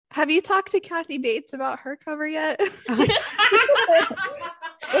Have you talked to Kathy Bates about her cover yet? What's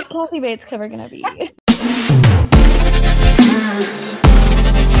Kathy Bates' cover gonna be?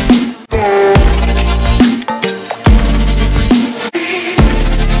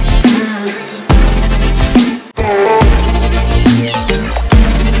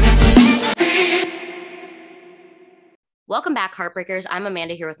 Welcome back, Heartbreakers. I'm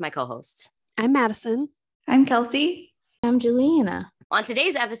Amanda here with my co-hosts. I'm Madison. I'm Kelsey. I'm Juliana. On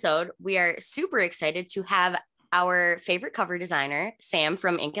today's episode, we are super excited to have our favorite cover designer, Sam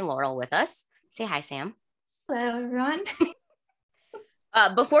from Ink and Laurel, with us. Say hi, Sam. Hello, everyone.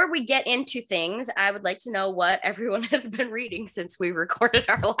 Before we get into things, I would like to know what everyone has been reading since we recorded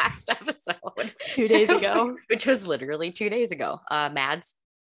our last episode 2 days ago, which was literally 2 days ago. Mads?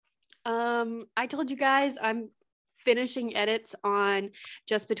 I told you guys I'm finishing edits on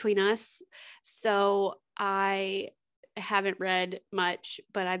Just Between Us, so I haven't read much,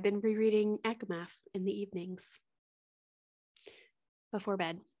 but I've been rereading Akamath in the evenings before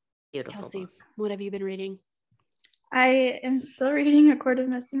bed. Beautiful. Kelsey, book. what have you been reading? I am still reading A Court of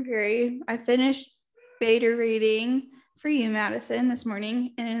Mist and Fury. I finished beta reading for you, Madison, this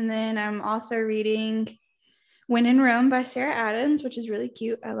morning, and then I'm also reading When in Rome by Sarah Adams, which is really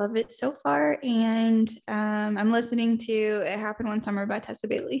cute. I love it so far. And I'm listening to It Happened One Summer by Tessa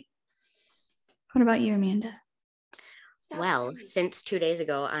Bailey. What about you, Amanda? Well, since 2 days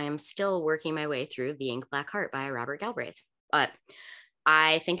ago, I am still working my way through The Ink Black Heart by Robert Galbraith. But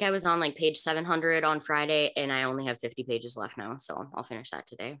I think I was on like page 700 on Friday, and I only have 50 pages left now. So I'll finish that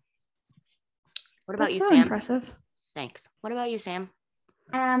today. What about That's you, so Sam? impressive. Thanks. What about you, Sam?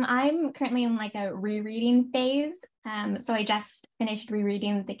 I'm currently in like a rereading phase. So I just finished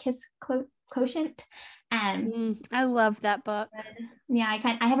rereading The Kiss Quotient. I love that book. Yeah, I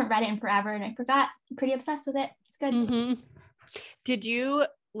haven't read it in forever, and I forgot. I'm pretty obsessed with it. It's good. Mm-hmm. Did you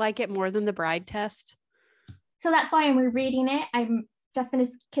like it more than The Bride Test? So that's why I'm rereading it. I'm just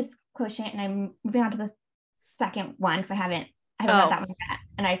finished Kiss Quotient, and I'm moving on to the second one because I haven't read that one yet,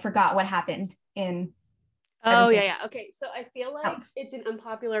 and I forgot what happened in. Oh, everything. yeah. Okay. So I feel like it's an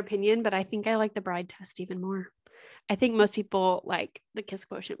unpopular opinion, but I think I like The Bride Test even more. I think most people like The Kiss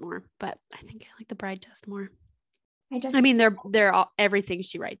Quotient more, but I think I like The Bride Test more. I mean, they're all, everything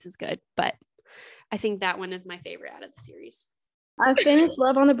she writes is good, but I think that one is my favorite out of the series. I finished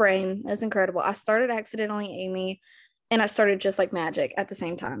Love on the Brain. It's incredible. I started Accidentally Amy, and I started Just Like Magic at the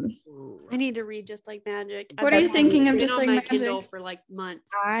same time. I need to read Just Like Magic. What are you thinking of been Just on Like my Magic? Kindle for like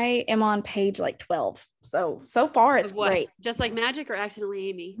months. I am on page like 12. So far it's great. Just Like Magic or Accidentally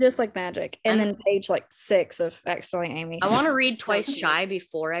Amy? Just Like Magic. And then page like 6 of Accidentally Amy. I want to read So Twice cute. Shy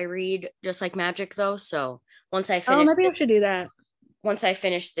before I read Just Like Magic, though. So once I finish, maybe I should do that. once I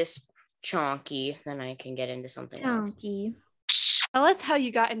finish this chonky, then I can get into something else. Tell us how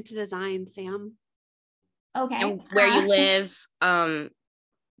you got into design, Sam. Okay. And where you live,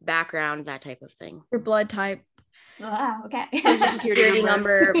 background, that type of thing. Your blood type. Okay. Social Security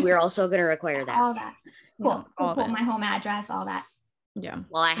number. We're also going to require that. All that. Cool. all Cool. of it. My home address, all that. Yeah.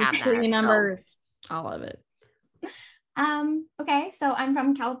 Well, I have Security that. numbers, all of it. Okay, so I'm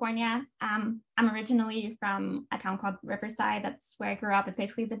from California. I'm originally from a town called Riverside. That's where I grew up. It's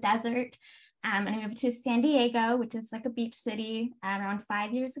basically the desert. And I moved to San Diego, which is like a beach city, around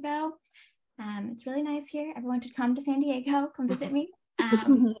 5 years ago. It's really nice here. Everyone should come to San Diego. Come visit me.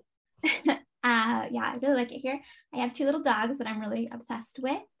 Yeah, I really like it here. I have 2 little dogs that I'm really obsessed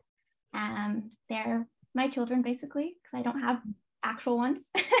with. They're my children, basically, because I don't have actual ones.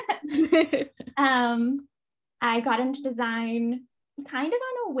 I got into design kind of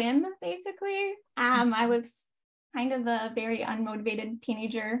on a whim, basically. I was kind of a very unmotivated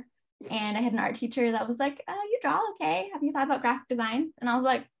teenager, and I had an art teacher that was like, you draw okay. Have you thought about graphic design? And I was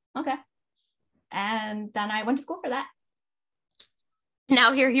like, okay. And then I went to school for that.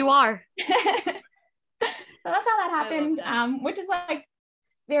 Now here you are. So that's how that happened, which is like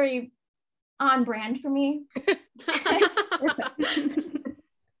very on brand for me.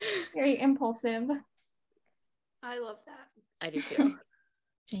 Very impulsive. I love that. I do too.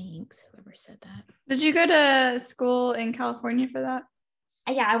 Jinx, whoever said that. Did you go to school in California for that?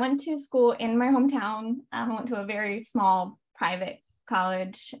 Yeah, I went to school in my hometown. I went to a very small private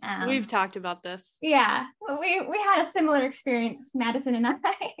college. We've talked about this. Yeah, we had a similar experience, Madison and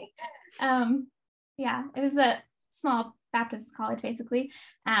I. Yeah, it was a small Baptist college, basically.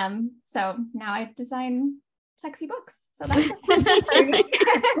 So now I design sexy books. So that's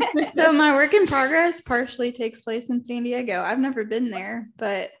So my work in progress partially takes place in San Diego. I've never been there,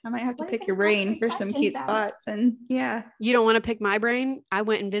 but I might have to pick your brain for some cute spots. And yeah. You don't want to pick my brain? I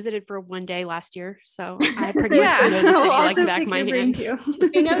went and visited for 1 day last year. So I pretty much know the city like the back of my hand.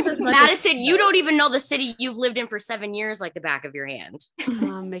 You know, Madison, you don't even know the city you've lived in for 7 years like the back of your hand.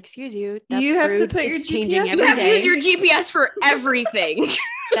 Excuse you. That's you have rude. to put your It's changing GPS every You day. use your GPS for everything.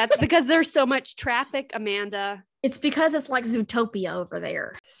 That's because there's so much traffic, Amanda. it's because it's like Zootopia over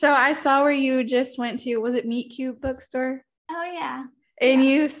there. So I saw where you just went to, was it Meet Cute bookstore? Oh yeah. And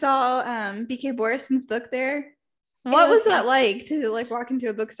you saw BK Borison's book there. What was that like to like walk into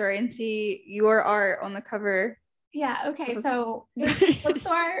a bookstore and see your art on the cover? Yeah. Okay. So the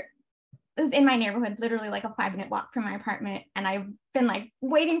bookstore is in my neighborhood, literally like a 5-minute walk from my apartment. And I've been like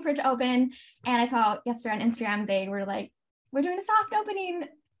waiting for it to open. And I saw yesterday on Instagram, they were like, we're doing a soft opening.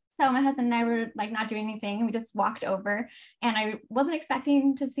 So my husband and I were like not doing anything. And we just walked over, and I wasn't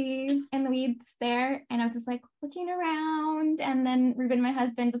expecting to see In the Weeds there. And I was just like looking around. And then Ruben, my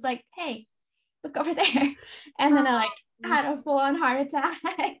husband, was like, hey, look over there. And then I like had a full-on heart attack.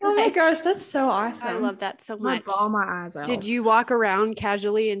 Oh my gosh, that's so awesome. I love that so much. Ball my eyes out. Did you walk around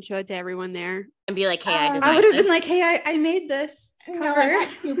casually and show it to everyone there? And be like, hey, I designed I would have this. been like, hey, I made this No, cover. I got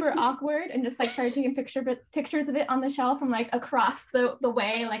super awkward and just like started taking pictures of it on the shelf from like across the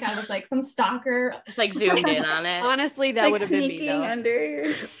way. Like I was like some stalker. Just like zoomed in on it. Honestly, that Like would have been me sneaking though.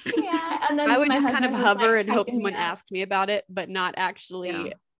 under. Yeah. And then I would my just kind of husband was, hover like, and hope hyping me someone up. asked me about it, but not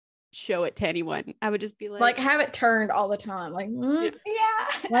actually show it to anyone. I would just be like have it turned all the time? Like, Yeah.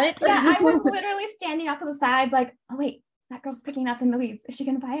 what? Yeah. I was literally standing off to the side, like, oh wait, that girl's picking up In the Weeds. Is she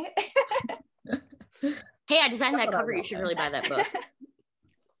gonna buy it? Hey, I designed that cover. You should really buy that book.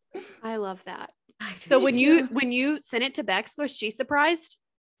 I love that. So when you sent it to Bex, was she surprised,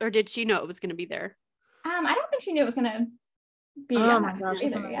 or did she know it was going to be there? I don't think she knew it was gonna be. Oh on my that gosh,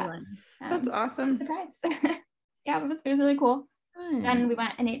 either, that's yeah. amazing. That's awesome. Surprise. Yeah, it was really cool. Then we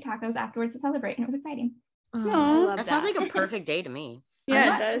went and ate tacos afterwards to celebrate, and it was exciting. I Aw. love That sounds like a perfect day to me.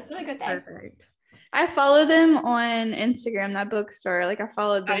 Yeah, it It's does. a really good day. Perfect. I follow them on Instagram, that bookstore. Like I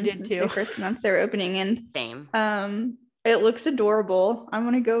followed them I did since too. the first month they were opening, and Same. it looks adorable. I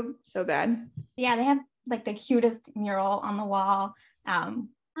want to go so bad. Yeah, they have like the cutest mural on the wall,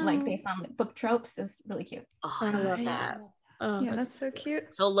 like based on book tropes. It was really cute. Oh, I love that. Oh, Yeah, that's so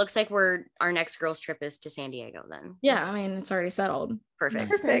cute. So it looks like our next girls trip is to San Diego then. Yeah, I mean, it's already settled. Perfect.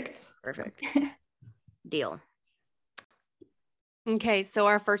 Perfect. Perfect. Deal. Okay, so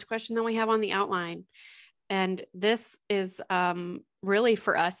our first question that we have on the outline, and this is really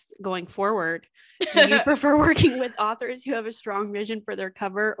for us going forward. Do you prefer working with authors who have a strong vision for their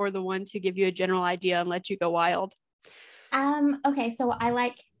cover, or the ones who give you a general idea and let you go wild? Okay, so I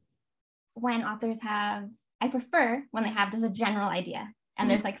like when authors I prefer when they have just a general idea and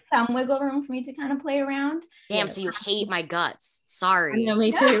there's like some wiggle room for me to kind of play around. Damn, so you hate my guts. Sorry. I know,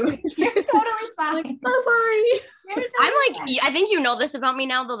 me too. You're totally fine. So sorry. You're totally I'm like, fine. I think you know this about me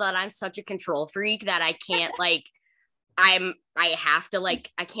now, though, that I'm such a control freak that I can't like, I have to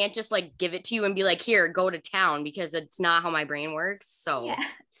like, I can't just like give it to you and be like, here, go to town, because it's not how my brain works. So Yeah.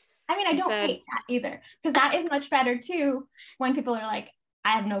 I mean, I don't hate that either, because that is much better too when people are like, I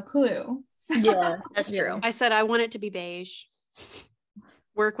have no clue. So, Yeah, that's true. I said I want it to be beige.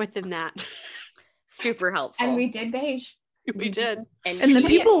 Work within that. Super helpful. and we did beige. We did. And the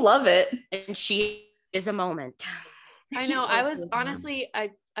people love it. And she is a moment. I know. I was honestly,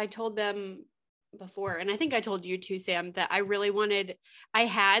 I told them before, and I think I told you too, Sam, that I really wanted,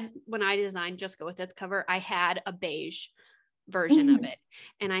 when I designed Just Go With It's cover, I had a beige version of it,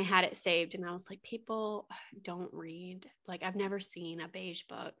 and I had it saved, and I was like, people don't read, like I've never seen a beige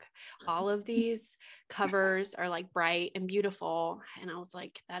book. All of these covers are like bright and beautiful, and I was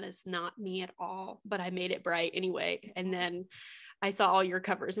like, that is not me at all, but I made it bright anyway. And then I saw all your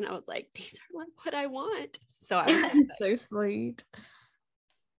covers and I was like, these are like what I want. So I was so sweet.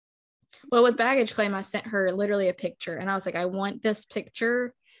 Well, with Baggage Claim, I sent her literally a picture, and I was like, I want this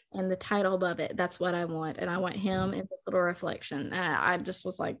picture and the title above it. That's what I want. And I want him in this little reflection. And I just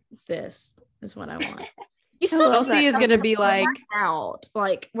was like, this is what I want. You still Elsie is gonna be like out,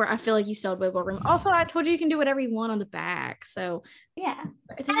 like where I feel like you still have wiggle room. Also, I told you can do whatever you want on the back. So Yeah.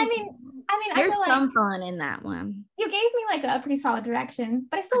 I I mean, I there's feel some like fun in that one. you gave me like a pretty solid direction,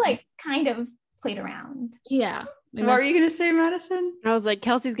 but I still like kind of played around. Yeah. What were you gonna say, Madison? I was like,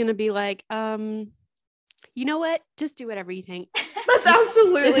 Kelsey's gonna be like, you know what? Just do whatever you think. That's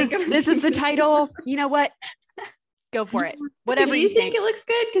absolutely This is the title. You know what? Go for it. Whatever Do you think it looks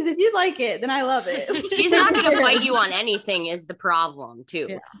good? Because if you like it, then I love it. She's not going to fight you on anything is the problem too.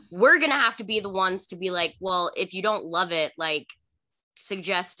 Yeah. We're going to have to be the ones to be like, well, if you don't love it, like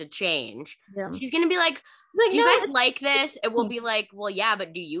suggest a change. Yeah. She's going to be like, do you guys like this? It will be like, well, yeah,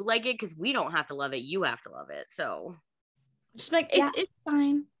 but do you like it? Because we don't have to love it. You have to love it. So just like, it's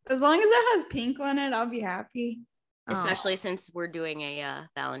fine. As long as it has pink on it, I'll be happy. Especially since we're doing a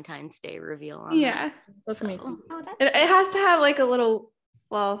Valentine's Day reveal on that. That's Oh, It has to have like a little,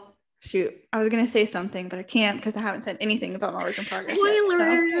 well, shoot. I was going to say something, but I can't because I haven't said anything about my work in progress.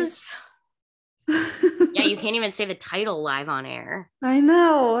 Spoilers. Yeah, you can't even say the title live on air. I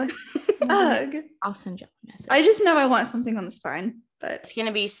know. Ugh. I'll send you a message. I just know I want something on the spine, but It's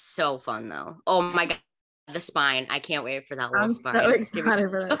gonna be so fun though. Oh my god, the spine! I can't wait for that little spine. So excited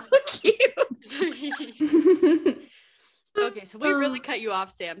for that. So cute. Okay, so we really cut you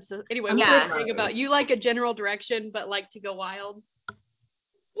off, Sam. So anyway, Yeah. what saying about you like a general direction, but like to go wild?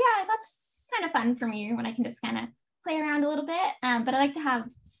 Yeah, that's kind of fun for me when I can just kind of play around a little bit. But I like to have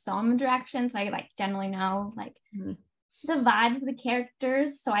some direction, so I like generally know like the vibe of the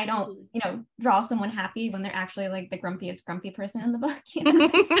characters, so I don't, draw someone happy when they're actually like the grumpiest grumpy person in the book.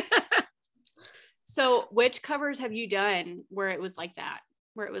 So which covers have you done where it was like that,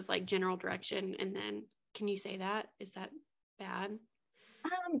 where it was like general direction, and then can you say that? Is that bad?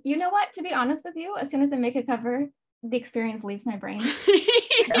 You know what? To be honest with you, as soon as I make a cover, the experience leaves my brain.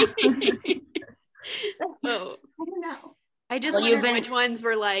 Oh, I don't know. I just wondered which ones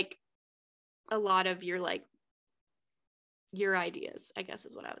were like a lot of your your ideas, I guess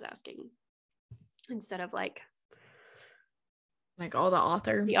is what I was asking, instead of like all the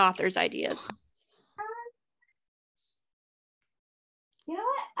author's ideas. You know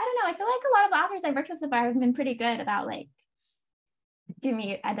what? I don't know. I feel like a lot of the authors I've worked with so far have been pretty good about like giving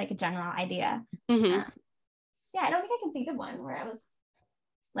me like a general idea. Mm-hmm. Yeah, I don't think I can think of one where I was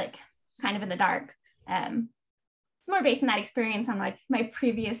like kind of in the dark. It's more based on that experience on like my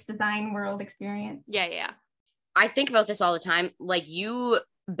previous design world experience. Yeah. I think about this all the time. Like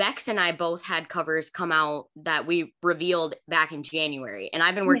Bex and I both had covers come out that we revealed back in January, and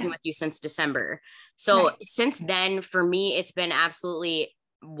I've been working with you since December. So since then, for me, it's been absolutely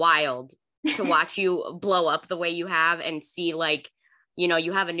wild to watch you blow up the way you have and see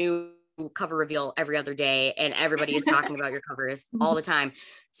you have a new cover reveal every other day and everybody is talking about your covers all the time.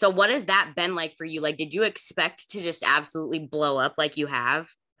 So what has that been like for you? Like, did you expect to just absolutely blow up like you have?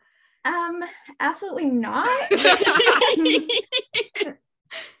 Absolutely not.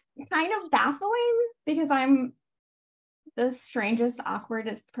 Kind of baffling because I'm the strangest,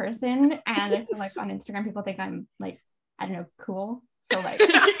 awkwardest person, and I feel like on Instagram people think I'm like, I don't know, cool. So like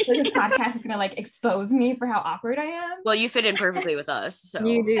this podcast is gonna like expose me for how awkward I am. Well, you fit in perfectly with us. So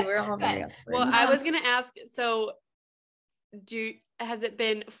you do. We're all very awkward. Well, I was gonna ask, so has it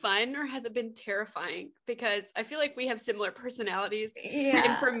been fun or has it been terrifying? Because I feel like we have similar personalities.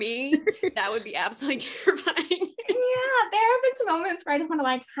 Yeah. And for me, that would be absolutely terrifying. Yeah, there have been some moments where I just want to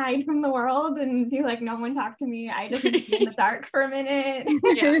like hide from the world and be like, no one talk to me. I just need to be in the dark for a minute.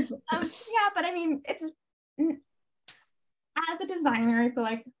 Yeah. But I mean, it's as a designer, I feel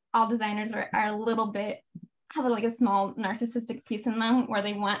like all designers are a little bit have like a small narcissistic piece in them where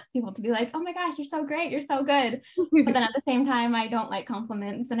they want people to be like, oh my gosh, you're so great, you're so good. But then at the same time, I don't like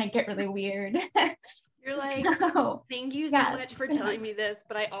compliments and I get really weird. You're like, thank you so much for telling me this,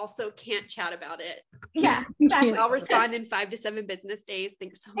 but I also can't chat about it. Yeah, exactly. I'll respond in 5 to 7 business days.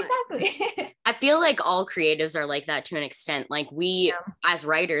 Thanks so much. Exactly. I feel like all creatives are like that to an extent. Like we, as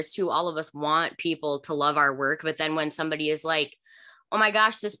writers too, all of us want people to love our work. But then when somebody is like, oh my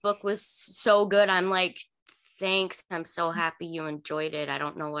gosh, this book was so good, I'm like, thanks. I'm so happy you enjoyed it. I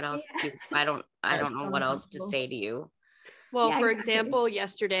don't know what else to do. I don't know what else to say to you. Well, for example,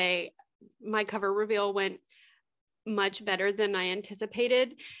 yesterday, my cover reveal went much better than I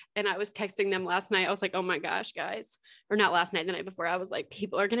anticipated. And I was texting them last night. I was like, oh my gosh, guys, or not last night, the night before. I was like,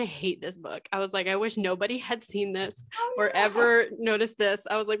 people are going to hate this book. I was like, I wish nobody had seen this or ever noticed this.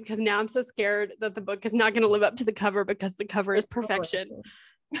 I was like, because now I'm so scared that the book is not going to live up to the cover because the cover is perfection.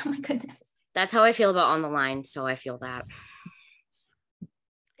 Oh my goodness. That's how I feel about On the Line. So I feel that.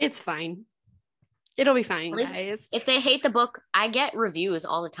 It's fine. It'll be fine, guys. If they hate the book, I get reviews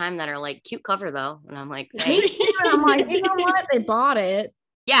all the time that are like, cute cover though. And I'm like, hey. I'm like, you know what? They bought it.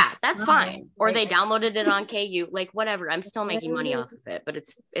 Yeah, that's fine. Or they downloaded it on KU, like whatever. I'm still making money off of it, but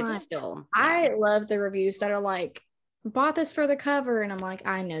it's still. Yeah. I love the reviews that are like, bought this for the cover. And I'm like,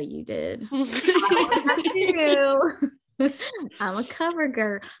 I know you did. I do. I'm a cover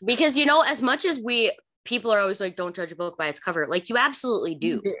girl. Because, as much as we people are always like, don't judge a book by its cover. Like, you absolutely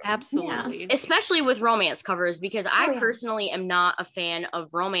do. Absolutely. Yeah. Especially with romance covers, because I personally am not a fan of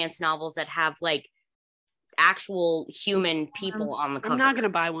romance novels that have like actual human people on the cover. I'm not going to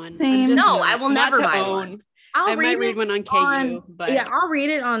buy one. Same. No, I will never buy one. I might read one on KU, but yeah, I'll read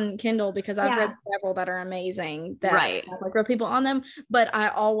it on Kindle because I've read several that are amazing that have like real people on them. But I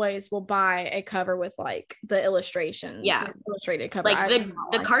always will buy a cover with like the illustration, illustrated cover. Like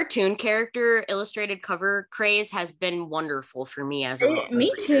the cartoon character illustrated cover craze has been wonderful for me as a me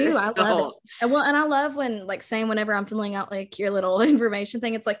too. I love it. And I love when like saying whenever I'm filling out like your little information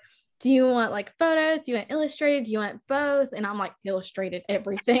thing, it's like, do you want like photos? Do you want illustrated? Do you want both? And I'm like, illustrated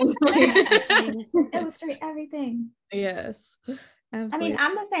everything. Illustrate everything. Yes. Absolutely. I mean,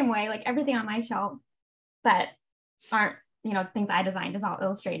 I'm the same way. Like everything on my shelf that aren't, things I designed is all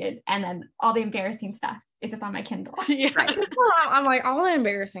illustrated. And then all the embarrassing stuff is just on my Kindle. Right. Well, I'm like, all the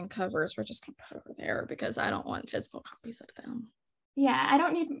embarrassing covers we're just going to put over there because I don't want physical copies of them. Yeah. I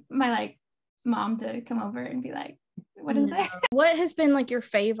don't need my like mom to come over and be like, what is that? What has been like your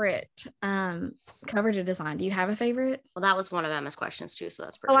favorite cover to design? Do you have a favorite? Well, that was one of Emma's questions too, so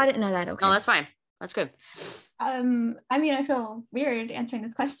that's perfect. Oh, I didn't know that. Okay. No, that's fine. That's good. I mean, I feel weird answering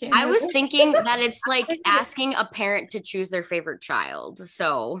this question. I was thinking that it's like asking a parent to choose their favorite child.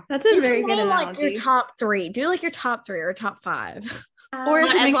 So that's a very good analogy. Like your top 3. Do like your top 3 or top 5. Or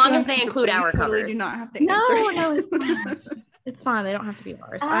as long as they include our covers. Do not have to no, it's fine. It's fine. They don't have to be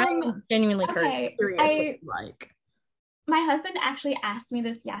ours. I'm genuinely curious what like. My husband actually asked me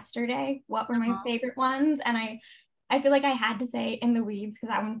this yesterday. What were my favorite ones? And I feel like I had to say In the Weeds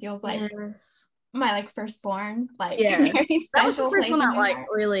because that one feels like my like firstborn, like very special. That was the first one that like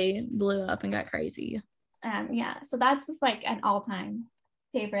really blew up and got crazy. So that's just like an all-time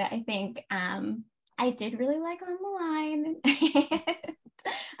favorite. I think I did really like On the Line.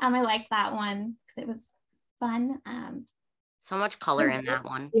 I liked that one because it was fun. So much color in that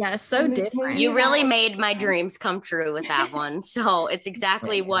one. Yeah, so different. You really made my dreams come true with that one. So it's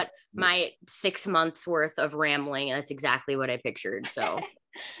exactly what my 6 months worth of rambling. That's exactly what I pictured. So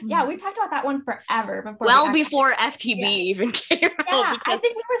yeah, we talked about that one forever before. Well, before FTB even came out. Yeah, I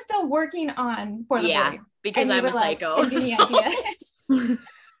think we were still working on For the Boy. Because I'm a psycho. I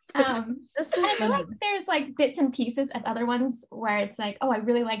feel like there's like bits and pieces of other ones where it's like, oh, I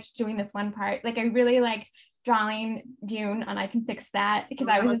really liked doing this one part. Like I really liked drawing June and I Can Fix That because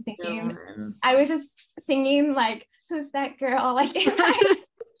I was just thinking, I was just singing like, who's that girl? Like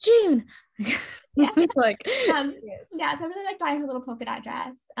June. So I really like drawing her little polka dot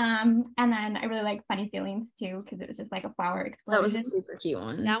dress. And then I really like Funny Feelings too because it was just like a flower explosion. That was a super cute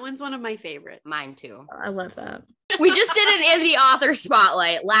one. That one's one of my favorites. Mine too. I love that. We just did an indie author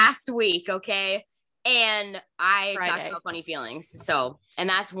spotlight last week, okay? And I talked about Funny Feelings. So, and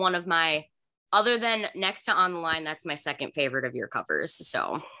that's one of my, other than next to On the Line, that's my second favorite of your covers.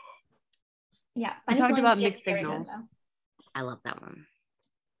 So yeah, I talked about Mixed Signals. I love that one.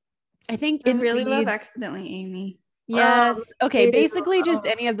 I think I really love Accidentally Amy. Yes. Okay. Basically, just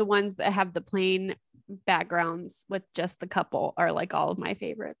any of the ones that have the plain backgrounds with just the couple are like all of my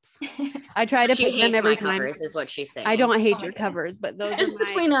favorites. I try to pick them every time. Covers is what she's saying. I don't hate your covers, but those just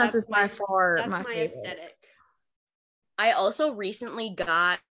between us is by far my favorite. Aesthetic. I also recently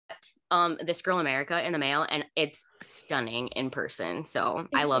got This Girl America in the mail, and it's stunning in person. So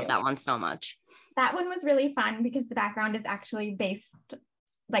I love that one so much. That one was really fun because the background is actually based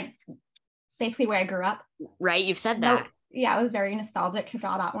like basically where I grew up. Right, you've said that. Yeah, it was very nostalgic to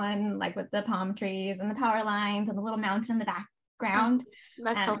draw that one, like with the palm trees and the power lines and the little mountain in the background.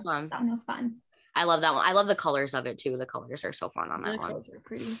 That's so fun. That one was fun. I love that one. I love the colors of it too. The colors are so fun on that one. The colors are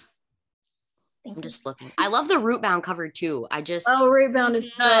pretty. I'm just looking. I love the Rootbound cover too. Rootbound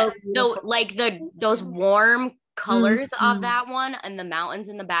is so those warm colors of that one and the mountains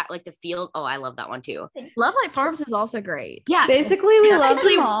in the back, like the field. Oh, I love that one too. Love Light Farms is also great. Yeah, basically we love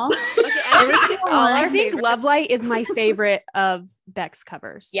them all. I think Love Light is my favorite of Beck's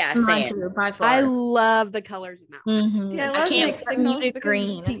covers. Yeah, same. By far. I love the colors in that one. Mm-hmm. Yeah, I love Mixed Signals because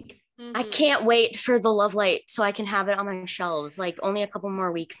green. it's pink. Mm-hmm. I can't wait for the Love Light so I can have it on my shelves. Like only a couple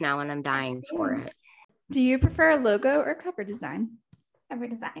more weeks now, and I'm dying for it. Do you prefer logo or cover design? Cover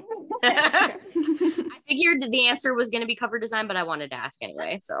design. I figured the answer was going to be cover design, but I wanted to ask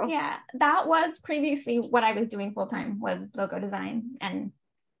anyway. So yeah, that was previously what I was doing full time was logo design, and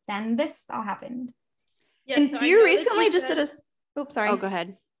then this all happened. Yes, and you recently just did a. Oops, sorry. Oh, go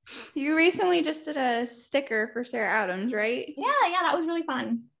ahead. You recently just did a sticker for Sarah Adams, right? Yeah, that was really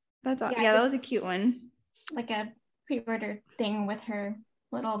fun. That's awesome. Yeah, that was a cute one. Like a pre-order thing with her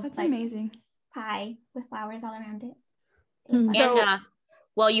little. That's like, amazing. Pie with flowers all around it. And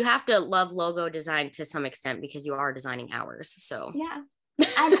Well, you have to love logo design to some extent because you are designing ours. So yeah,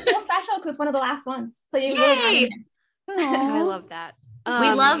 I feel special because it's one of the last ones. So you really got Yay! in I love that.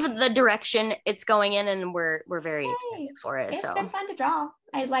 We love the direction it's going in, and we're very Yay. excited for it. It's So been fun to draw.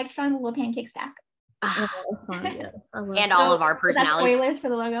 I like drawing the little pancake stack. Fun, yes. I love and that. all of our Is that personalities. spoilers for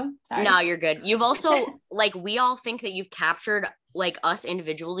the logo? Sorry. No, you're good. You've also like we all think that you've captured like us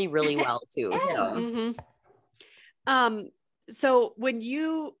individually really well too. So so when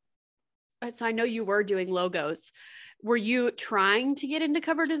you so I know you were doing logos. Were you trying to get into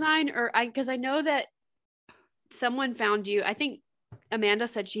cover design, or because I know that someone found you, I think Amanda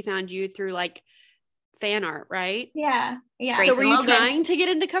said she found you through like fan art, right? Yeah. Grace So were and you Logan. trying to get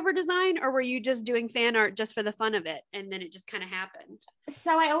into cover design, or were you just doing fan art just for the fun of it and then it just kind of happened?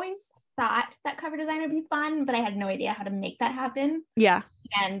 So I always thought that cover design would be fun, but I had no idea how to make that happen. Yeah.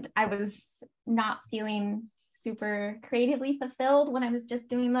 And I was not feeling super creatively fulfilled when I was just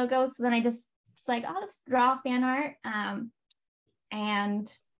doing logos. So then I just was like, I'll just draw fan art.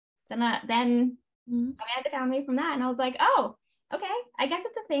 And then Amanda found me from that, and I was like, oh, okay, I guess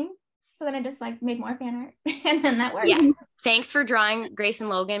it's a thing. So then I just like made more fan art, and then that worked. Yeah. Thanks for drawing Grace and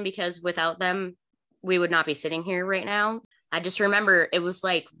Logan, because without them, we would not be sitting here right now. I just remember it was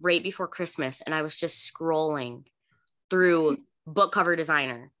like right before Christmas, and I was just scrolling through book cover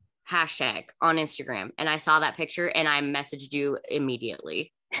designer hashtag on Instagram, and I saw that picture and I messaged you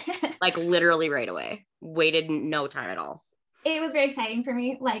immediately, like literally right away. Waited no time at all. It was very exciting for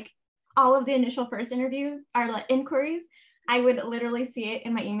me. Like all of the initial first interviews are like inquiries. I would literally see it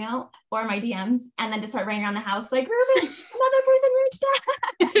in my email or my DMs, and then just start running around the house like, Ruben, another person reached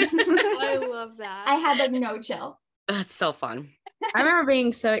out. I love that. I had like no chill. That's so fun. I remember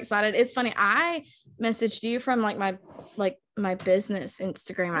being so excited. It's funny. I messaged you from like my business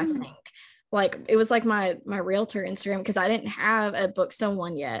Instagram, I think. Like it was like my realtor Instagram, because I didn't have a Bookstone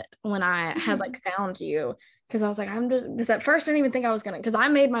one yet when I had like found you, because I was like, because at first I didn't even think I was gonna, because I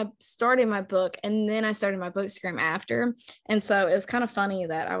started my book and then I started my Bookstagram after. And so it was kind of funny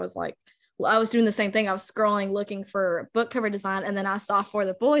that I was like, I was doing the same thing. I was scrolling looking for book cover design, and then I saw For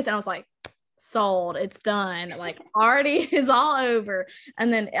the Boys and I was like, sold, it's done, like already is all over.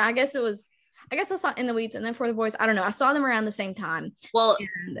 And then I guess I saw In the Weeds and then For the Boys. I don't know. I saw them around the same time. Well,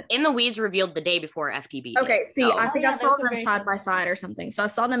 In the Weeds revealed the day before FTB. Okay, see, so. I think I saw them side by side or something. So I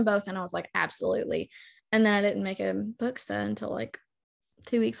saw them both and I was like, absolutely. And then I didn't make a Booksta until like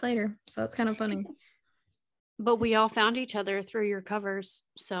 2 weeks later. So that's kind of funny. But we all found each other through your covers.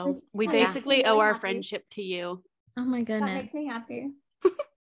 So we basically owe our friendship to you. Oh my goodness. That makes me happy.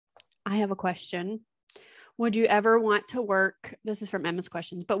 I have a question. Would you ever want to work? This is from Emma's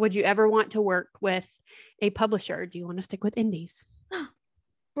questions, but would you ever want to work with a publisher? Do you want to stick with indies?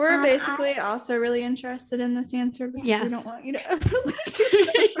 We're basically also really interested in this answer because we don't want you to.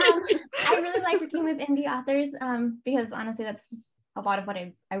 I really like working with indie authors because honestly, that's a lot of what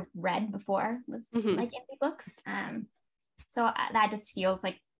I read before was like indie books. So that just feels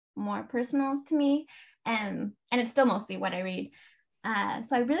like more personal to me, and it's still mostly what I read.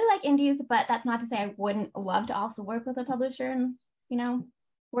 So I really like indies, but that's not to say I wouldn't love to also work with a publisher and, you know,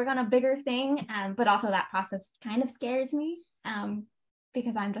 work on a bigger thing. But also that process kind of scares me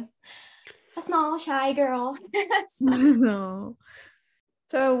because I'm just a small, shy girl.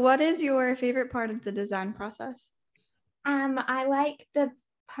 So what is your favorite part of the design process? I like the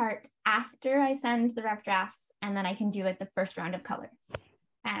part after I send the rough drafts, and then I can do like the first round of color.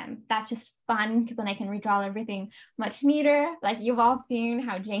 That's just fun because then I can redraw everything much neater. Like you've all seen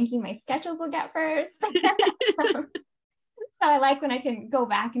how janky my sketches will get first. So I like when I can go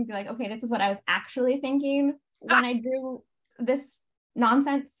back and be like, okay, this is what I was actually thinking when I drew this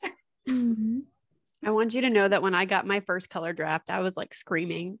nonsense. I want you to know that when I got my first color draft, I was like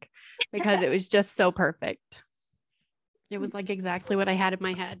screaming because it was just so perfect. It was like exactly what I had in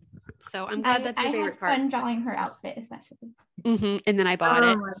my head. So I'm glad that's your favorite part. I had fun drawing her outfit, especially. And then I bought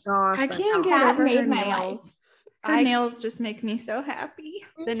it. Oh my gosh. I can't get over her my nails. Her nails just make me so happy.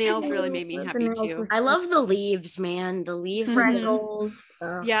 The nails really made me happy too. I love the leaves, man. The leaves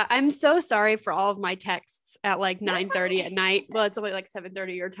are Yeah, I'm so sorry for all of my texts at like 9:30 at night. Well, it's only like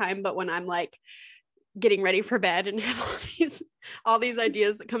 7:30 your time, but when I'm like getting ready for bed and have all these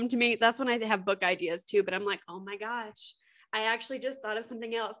ideas that come to me, that's when I have book ideas too. But I'm like, oh my gosh, I actually just thought of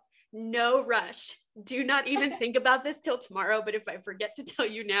something else. No rush. Do not even think about this till tomorrow. But if I forget to tell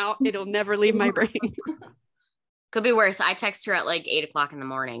you now, it'll never leave my brain. Could be worse. I text her at like 8 o'clock in the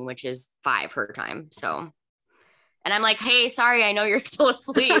morning, which is 5 her time. So And I'm like, hey, sorry, I know you're still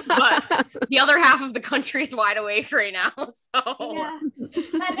asleep, but the other half of the country is wide awake right now. So yeah,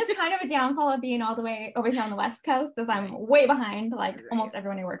 that is kind of a downfall of being all the way over here on the West Coast, because I'm way behind like almost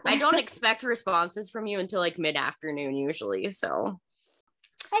everyone I work with. I don't expect responses from you until like mid-afternoon usually. So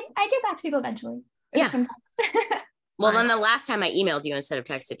I get back to people eventually. Yeah. Well, then the last time I emailed you instead of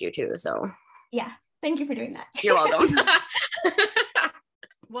texted you too. So yeah, thank you for doing that. You're welcome.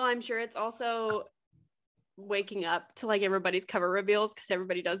 Well, I'm sure it's also waking up to like everybody's cover reveals, because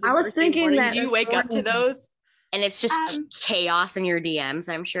everybody does them I was first thing thinking morning. that Do you this wake up to morning. those? And it's just chaos in your DMs,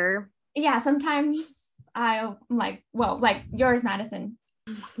 I'm sure. Yeah, sometimes I'm like, well, like yours, Madison.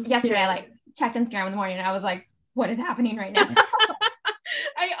 Yesterday, I like checked Instagram in the morning and I was like, what is happening right now?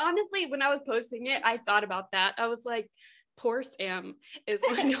 I honestly, when I was posting it, I thought about that. I was like, poor Sam is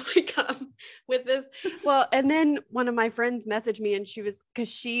going to wake up with this. Well, and then one of my friends messaged me, and she was, because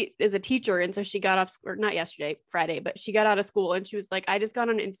she is a teacher, and so she got off, or not yesterday, Friday, but she got out of school, and she was like, I just got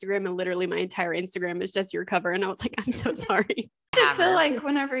on Instagram and literally my entire Instagram is just your cover. And I was like, I'm so sorry. I feel like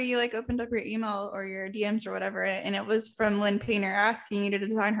whenever you like opened up your email or your DMs or whatever, and it was from Lynn Painter asking you to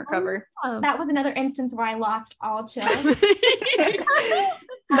design her cover. That was another instance where I lost all chill.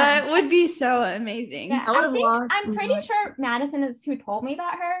 That would be so amazing. Yeah, I'm pretty sure Madison is who told me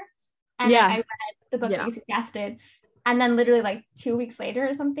about her. And Yeah. I read the book that you suggested. And then literally like 2 weeks later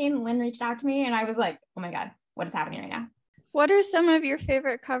or something, Lynn reached out to me and I was like, oh my God, what is happening right now? What are some of your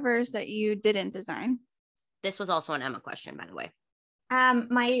favorite covers that you didn't design? This was also an Emma question, by the way.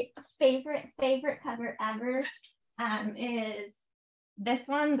 My favorite cover ever is this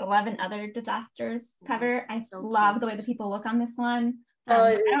one, the 11 Other Disasters cover. I love the way the people look on this one.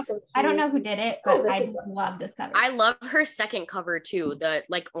 I don't know who did it, but I love this cover. I love her second cover too. The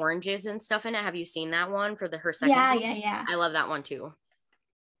like oranges and stuff in it. Have you seen that one for her second? Yeah. I love that one too.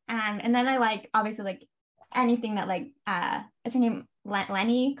 And then I like obviously like anything that like is her name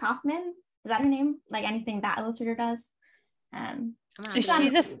Lenny Kaufman? Is that her name? Like anything that illustrator does.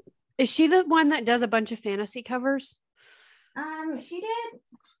 Is she the one that does a bunch of fantasy covers? She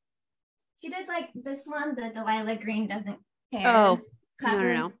did like this one, the Delilah Green Doesn't Care. Oh,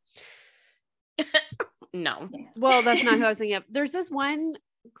 cover. no. No. Yeah. Well, that's not who I was thinking of. There's this one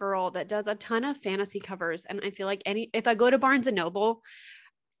girl that does a ton of fantasy covers, and I feel like if I go to Barnes and Noble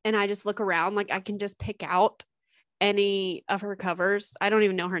and I just look around, like I can just pick out any of her covers. I don't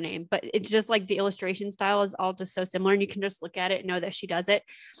even know her name, but it's just like the illustration style is all just so similar, and you can just look at it and know that she does it.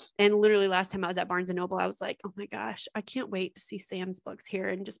 And literally last time I was at Barnes and Noble, I was like, oh my gosh, I can't wait to see Sam's books here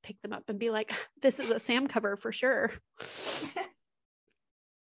and just pick them up and be like, this is a Sam cover for sure.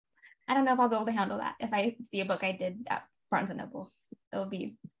 I don't know if I'll be able to handle that. If I see a book I did at Barnes and Noble, it'll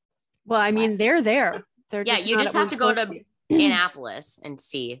be. Well, I mean, they're there. They're yeah, you just have to go to Annapolis and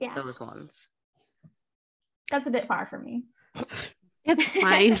see those ones. That's a bit far for me. It's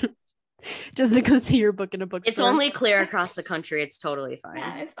fine. Just to go see your book in a bookstore. It's only clear across the country. It's totally fine.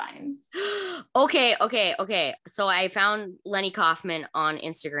 Yeah, it's fine. Okay. So I found Lenny Kaufman on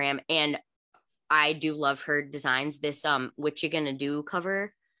Instagram, and I do love her designs. This What You Gonna Do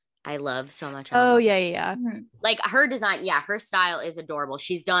cover, I love so much. Oh yeah. Like her design, her style is adorable.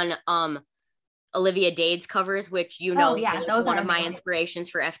 She's done Olivia Dade's covers, which those one of my inspirations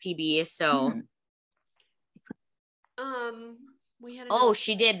for FTB. So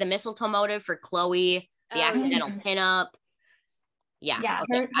she did the mistletoe motive for Chloe, the accidental pinup. Yeah,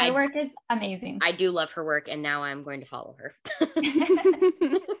 her work is amazing. I do love her work, and now I'm going to follow her.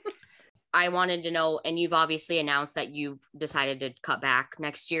 I wanted to know, and you've obviously announced that you've decided to cut back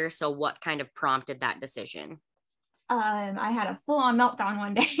next year. So what kind of prompted that decision? I had a full-on meltdown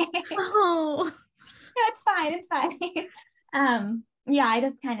one day. Oh, no, it's fine. I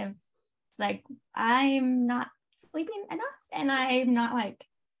just kind of like, I'm not sleeping enough and I'm not like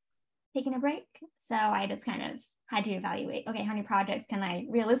taking a break. So I just kind of had to evaluate, okay, how many projects can I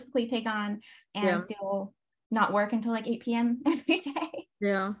realistically take on and still not work until like 8 p.m. every day.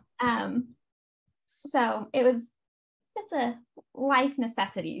 Yeah. So it was just a life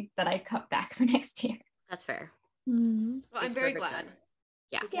necessity that I cut back for next year. That's fair. Mm-hmm. Well, I'm very glad. Sense.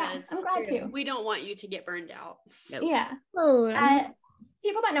 Yeah, I'm glad too. We don't want you to get burned out. Nope. Yeah.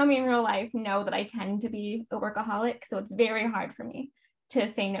 People that know me in real life know that I tend to be a workaholic, so it's very hard for me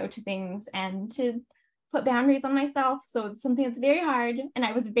to say no to things and to put boundaries on myself. So it's something that's very hard, and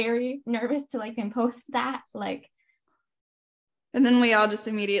I was very nervous to like impose that, like. And then we all just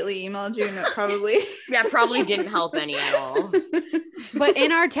immediately emailed you, and it probably didn't help any at all. But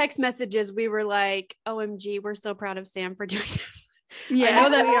in our text messages, we were like, "OMG, we're so proud of Sam for doing this." Yeah, I know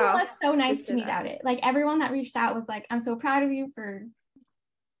that was so nice to me about it. Like everyone that reached out was like, "I'm so proud of you for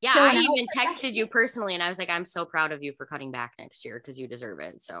Yeah, I even texted you personally and I was like, I'm so proud of you for cutting back next year because you deserve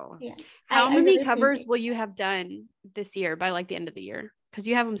it. So Yeah. How I many really covers appreciate- will you have done this year by like the end of the year? Because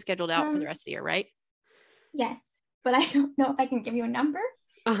you have them scheduled out for the rest of the year, right? Yes, but I don't know if I can give you a number.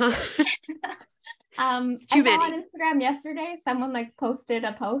 Uh-huh. I too saw many. on Instagram yesterday, someone like posted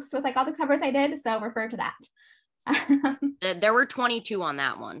a post with like all the covers I did. So refer to that. there were 22 on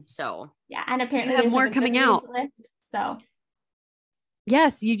that one. So Yeah. And apparently You have there's more like a coming Goodreads out. list. So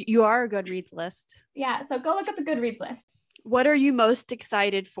Yes, you are a Goodreads list. yeah. So go look up the Goodreads list. What are you most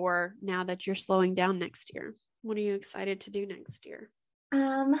excited for now that you're slowing down next year? What are you excited to do next year?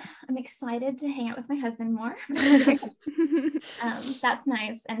 I'm excited to hang out with my husband more. That's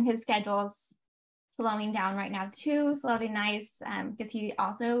nice. And his schedule's slowing down right now too. So that'll be nice because he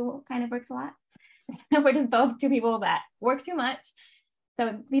also kind of works a lot. So we're just both two people that work too much. So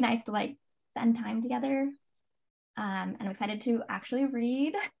it'd be nice to like spend time together. And I'm excited to actually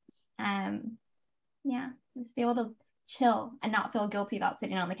read. Yeah, just be able to chill and not feel guilty about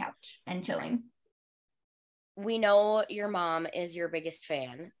sitting on the couch and chilling. we know your mom is your biggest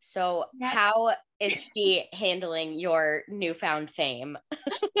fan. So Yep. how is she handling your newfound fame?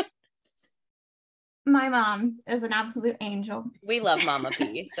 My mom is an absolute angel. We love Mama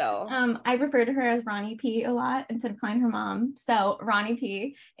P. So I refer to her as Ronnie P a lot instead of calling her mom. So Ronnie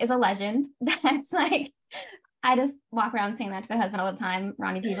P is a legend. That's like, I just walk around saying that to my husband all the time.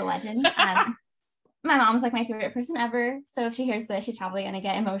 Ronnie P is a legend. My mom's like my favorite person ever. So if she hears this, she's probably gonna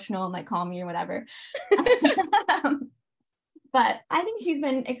get emotional and like call me or whatever. But I think she's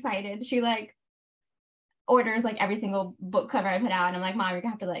been excited. She like orders like every single book cover I put out, and I'm like, Mom, you're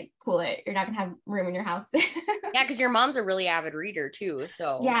gonna have to like cool it. You're not gonna have room in your house. yeah, because your mom's a really avid reader too.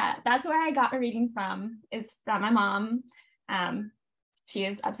 So yeah, that's where I got my reading from. Is from my mom. She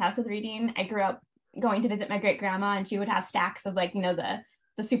is obsessed with reading. I grew up going to visit my great grandma, and she would have stacks of like, you know, the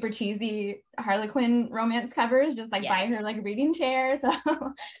super cheesy Harlequin romance covers just like by her like reading chair. So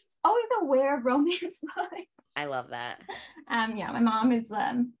always aware of romance books. I love that. Yeah, my mom is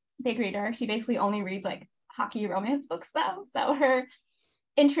big reader. She basically only reads like hockey romance books though. So her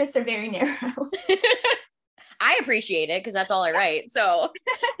interests are very narrow. I appreciate it because that's all I write. So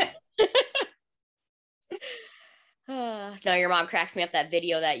no, your mom cracks me up. That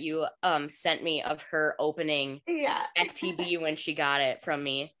video that you sent me of her opening FTB when she got it from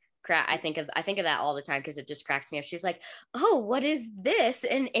me. I think of that all the time because it just cracks me up. She's like, "Oh, what is this?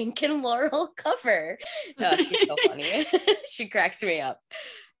 An ink and laurel cover?" Oh, she's so funny. She cracks me up.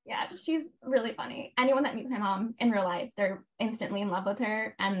 Yeah, she's really funny. Anyone that meets my mom in real life, they're instantly in love with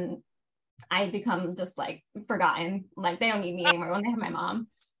her, and I become just like forgotten. Like they don't need me anymore when they have my mom.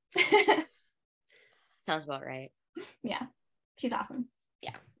 Sounds about right. Yeah, she's awesome.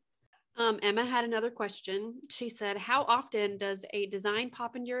 Yeah. Emma had another question. She said, how often does a design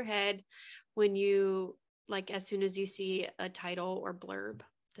pop into your head when you, like, as soon as you see a title or blurb?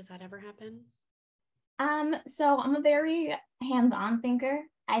 Does that ever happen? So I'm a very hands-on thinker.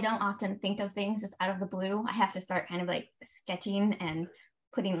 I don't often think of things just out of the blue. I have to start kind of like sketching and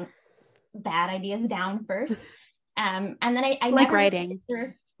putting bad ideas down first. And then I like never writing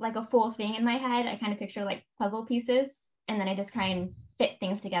picture like a full thing in my head. I kind of picture like puzzle pieces, and then I just try and fit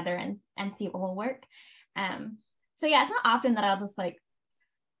things together and see what will work. So yeah, it's not often that I'll just like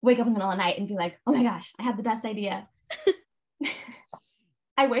wake up in the middle of the night and be like, oh my gosh, I have the best idea.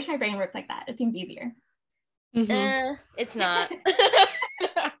 I wish my brain worked like that. It seems easier. It's not.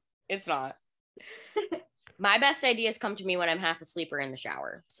 It's not. My best ideas come to me when I'm half asleep or in the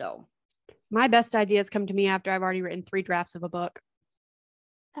shower. So my best ideas come to me after I've already written 3 drafts of a book.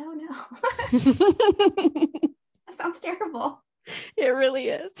 Oh no. That sounds terrible. It really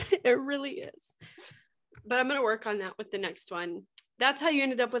is. It really is. But I'm going to work on that with the next one. That's how you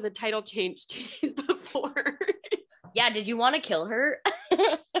ended up with a title change 2 days before. Yeah. Did you want to kill her?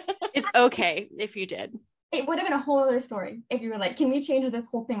 It's okay if you did. It would have been a whole other story if you were like, can we change this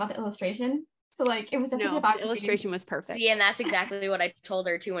whole thing about the illustration? So like, it was just the illustration was perfect. See, and that's exactly what I told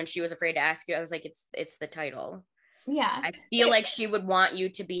her too when she was afraid to ask you. I was like, it's the title. Yeah. I feel like she would want you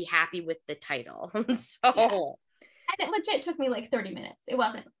to be happy with the title. So and it legit took me like 30 minutes. It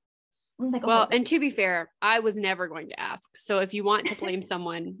wasn't like well, and to be fair, I was never going to ask. So if you want to blame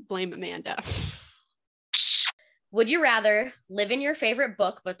someone, blame Amanda. Would you rather live in your favorite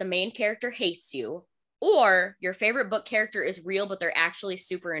book, but the main character hates you, or your favorite book character is real, but they're actually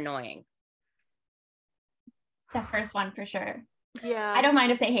super annoying? The first one for sure. Yeah. I don't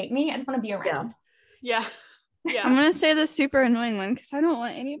mind if they hate me. I just want to be around. Yeah. Yeah. I'm going to say the super annoying one because I don't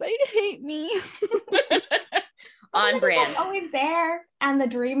want anybody to hate me. On brand. Always there, and the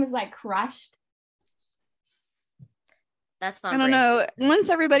dream is like crushed. That's I don't know. Once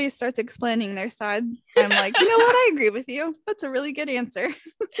everybody starts explaining their side, I'm like, you know what? I agree with you. That's a really good answer.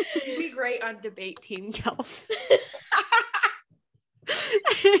 You'd be great on debate team, Kels.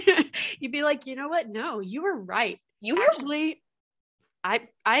 You'd be like, you know what? No, you were right. Actually, I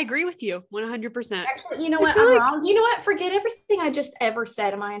agree with you 100%. Actually, you know what? I'm wrong. You know what? Forget everything I just ever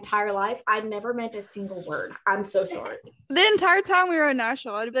said in my entire life. I never meant a single word. I'm so sorry. The entire time we were in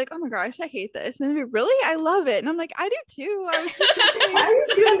Nashville, I'd be like, oh my gosh, I hate this. And they'd be, really? I love it. And I'm like, I do too. I was just kidding. Why are you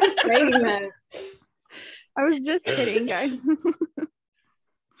doing the saying that? I was just kidding, guys.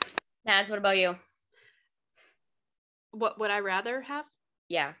 Mads, what about you? What would I rather have?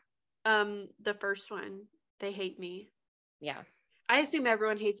 Yeah. The first one. They hate me. Yeah. I assume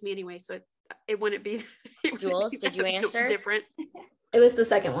everyone hates me anyway, so it wouldn't be. Jules, did you answer? Different. It was the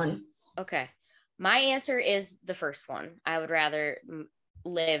second one. Okay. My answer is the first one. I would rather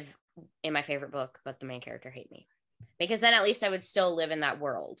live in my favorite book, but the main character hate me. Because then at least I would still live in that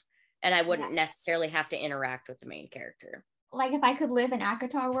world and I wouldn't necessarily have to interact with the main character. Like if I could live in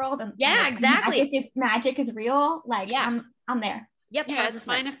Akatar world and exactly. Magic is real, like I'm there. Yep. Yeah, it's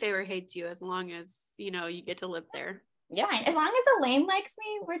fine if Favor hates you as long as, you get to live there. Yeah, fine. As long as Elaine likes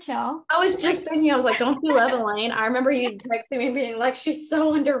me, we're chill. I was just thinking, I was like, don't you love Elaine? I remember you texting me being like, she's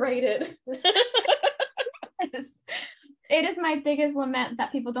so underrated. It is my biggest lament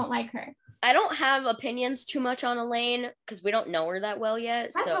that people don't like her. I don't have opinions too much on Elaine because we don't know her that well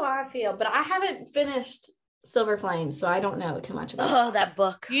yet. That's how I feel, but I haven't finished Silver Flame, so I don't know too much about Oh, that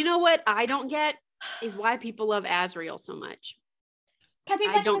book. You know what I don't get is why people love Azriel so much. Because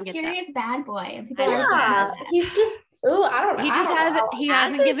he's such a mysterious bad boy. And people he's just I don't know. He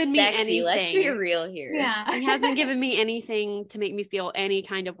hasn't given me anything. Let's be real here. Yeah. He hasn't given me anything to make me feel any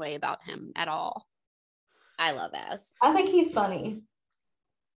kind of way about him at all. I love Az. I think he's funny.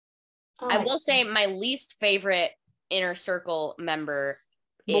 I will say my least favorite Inner Circle member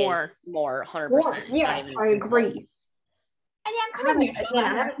is More, 100%. Yes, I agree. And yeah, I'm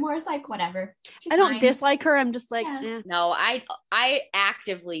kind of more. It's like whatever. I don't dislike her. I'm just like, No, I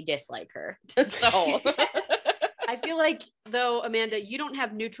actively dislike her. So I feel like though, Amanda, you don't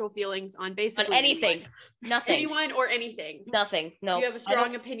have neutral feelings on basically anything. Nothing. Anyone or anything. Nothing. No. You have a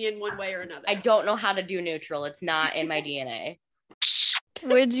strong opinion one way or another. I don't know how to do neutral. It's not in my DNA.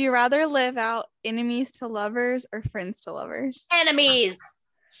 Would you rather live out enemies to lovers or friends to lovers? Enemies.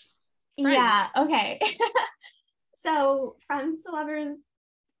 Friends. Yeah. Okay. So friends to lovers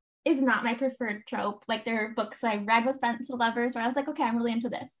is not my preferred trope. Like there are books I read with friends to lovers where I was like, okay, I'm really into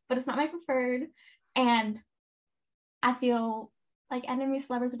this, but it's not my preferred. And I feel like enemies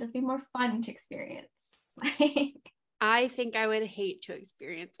to lovers would just be more fun to experience. I think I would hate to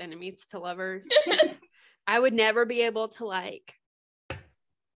experience enemies to lovers. I would never be able to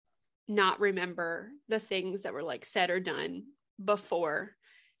not remember the things that were said or done before.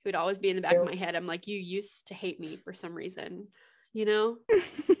 It would always be in the back of my head. I'm like, you used to hate me for some reason,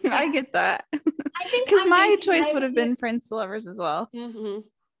 I get that. I think because my choice would have been friends to lovers as well. Mm-hmm.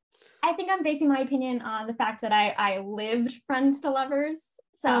 I think I'm basing my opinion on the fact that I lived friends to lovers.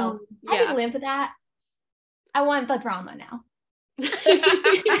 So I can live with that. I want the drama now.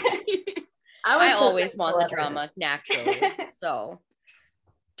 I always want the drama naturally. So,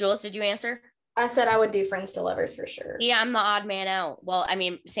 Jules, did you answer? I said I would do friends to lovers for sure. Yeah, I'm the odd man out. Well, I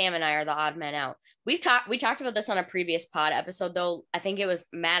mean, Sam and I are the odd man out. We talked about this on a previous pod episode, though. I think it was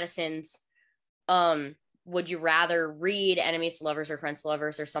Madison's. Would you rather read enemies to lovers or friends to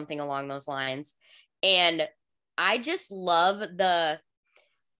lovers or something along those lines? And I just love the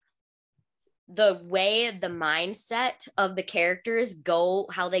way the mindset of the characters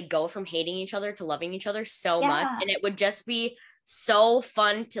how they go from hating each other to loving each other so much, and it would just be so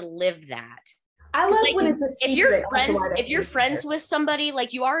fun to live that. I love when it's a secret. If you're friends with somebody,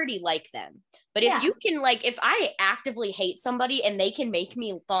 you already like them. But if you can, if I actively hate somebody and they can make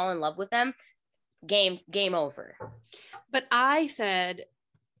me fall in love with them, game over. But I said,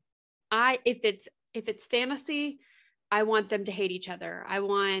 if it's fantasy, I want them to hate each other. I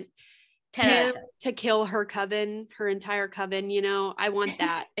want him to kill her entire coven. I want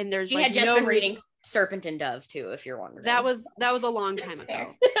that. And there's she had just been reading Serpent and Dove too, if you're wondering. That was a long time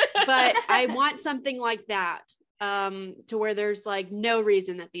ago. But I want something like that, to where there's no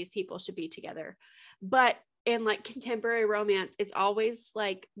reason that these people should be together. But in contemporary romance, it's always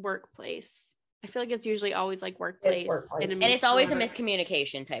workplace. I feel like it's usually always workplace. And it's always a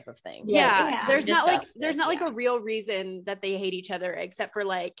miscommunication type of thing. Yeah. There's not a real reason that they hate each other, except for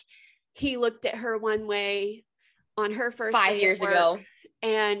he looked at her one way on her first 5 years ago,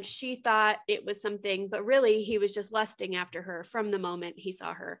 and she thought it was something, but really he was just lusting after her from the moment he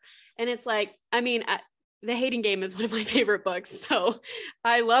saw her. And it's The Hating Game is one of my favorite books. So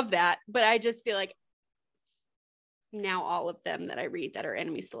I love that. But I just feel like now all of them that I read that are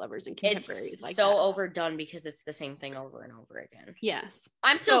enemies to lovers and contemporaries It's like so that. overdone because it's the same thing over and over again. Yes.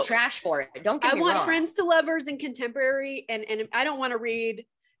 I'm still trash for it. Don't get me wrong. I want friends to lovers and contemporary, and I don't want to read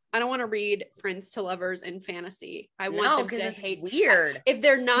friends to lovers and fantasy. I want them to hate. Weird. If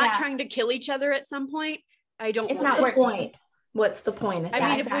they're not trying to kill each other at some point, I don't It's want not the point. What's the point of that? I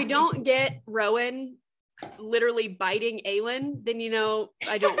mean, if we don't get Rowan literally biting Aelin, then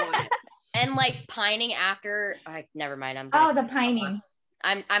I don't want it. And like pining after, never mind. The pining.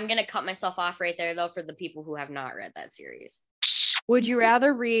 I'm gonna cut myself off right there though for the people who have not read that series. Would you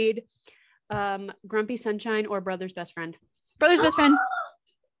rather read Grumpy Sunshine or Brother's Best Friend? Brother's Best Friend.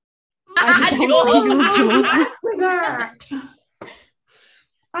 I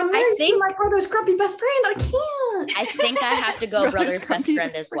think my brother's grumpy best friend. I can't. I think I have to go Brother's Best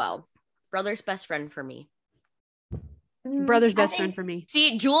Friend as well. Brother's Best Friend for me. Brother's Best Friend for me.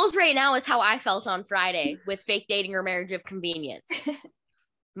 See, Jules right now is how I felt on Friday with Fake Dating or Marriage of Convenience.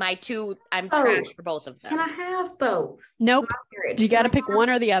 I'm trash for both of them. Can I have both? Nope. You got to pick one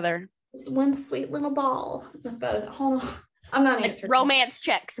or the other. Just one sweet little ball of both. Hold on. I'm not answering. It's romance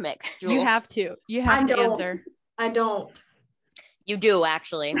checks mixed, Jules. You have to. You have to answer. I don't. You do,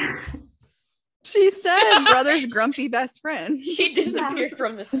 actually. She said brother's grumpy best friend. She disappeared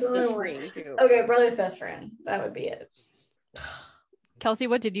from the screen, too. Okay, brother's best friend. That would be it. Kelsey,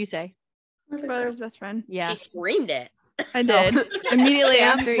 what did you say? Brother's best friend. Yeah. She screamed it. I did. Immediately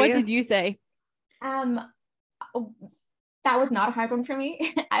after you. What did you say? That was not a hard one for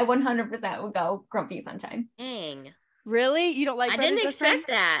me. I 100% would go Grumpy Sunshine. Dang. Really? You don't like I didn't expect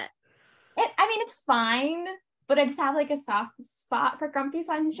that. It's fine, but I just have like a soft spot for Grumpy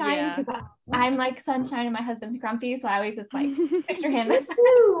Sunshine because I'm like Sunshine and my husband's grumpy, so I always just like picture him as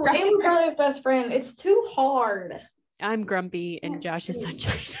I'm brother's best friend. It's too hard. I'm grumpy and Josh is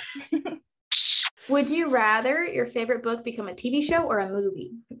Sunshine. Would you rather your favorite book become a TV show or a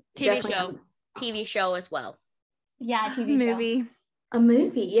movie? TV show as well. Yeah, TV movie. show. A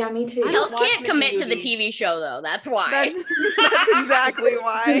movie. Yeah, me too. Else can't commit to the TV show though. That's why. That's exactly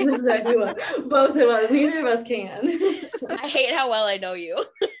why. Exactly why. Both of us. Neither of us can. I hate how well I know you.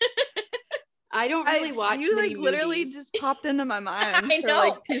 I don't really watch. You many literally movies. just popped into my mind I for know.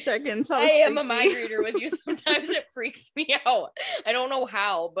 like 2 seconds. I am a mind reader with you. Sometimes it freaks me out. I don't know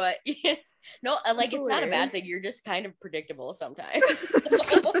how, but no, like it's not a bad thing. You're just kind of predictable sometimes.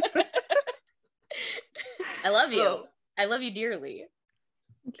 I love you. I love you dearly.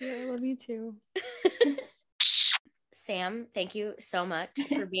 Okay, I love you too. Sam, thank you so much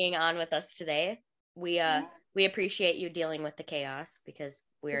for being on with us today. We appreciate you dealing with the chaos because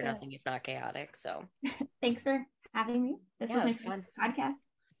we are nothing if not chaotic. So thanks for having me. This was my first podcast.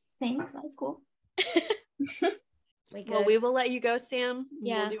 Thanks. That was cool. Well, we will let you go, Sam.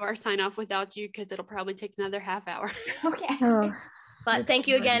 Yeah. We'll do our sign off without you because it'll probably take another half hour. Okay. But thank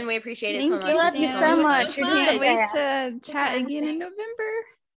you again. We appreciate it so much. Love you so much. We can't wait to chat again in November.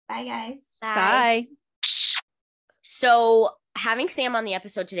 Bye, guys. Bye. So having Sam on the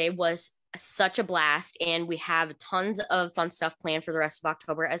episode today was such a blast, and we have tons of fun stuff planned for the rest of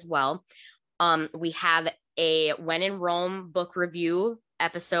October as well. We have a When in Rome book review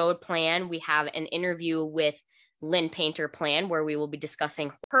episode planned. We have an interview with Lynn Painter planned where we will be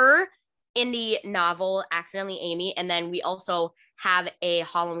discussing her indie novel Accidentally Amy, and then we also have a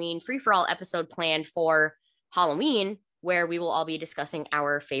Halloween free-for-all episode planned for Halloween where we will all be discussing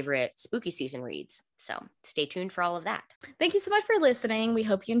our favorite spooky season reads. So stay tuned for all of that. Thank you so much for listening. We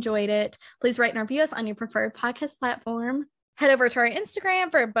hope you enjoyed it. Please rate and review us on your preferred podcast platform. Head over to our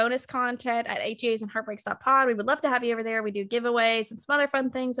Instagram for bonus content at HEAsandheartbreaks.pod. We would love to have you over there. We do giveaways and some other fun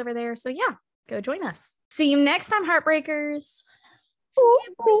things over there. So yeah, go join us. See you next time, Heartbreakers. Ooh,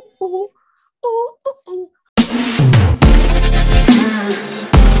 ooh, ooh, ooh, ooh, ooh.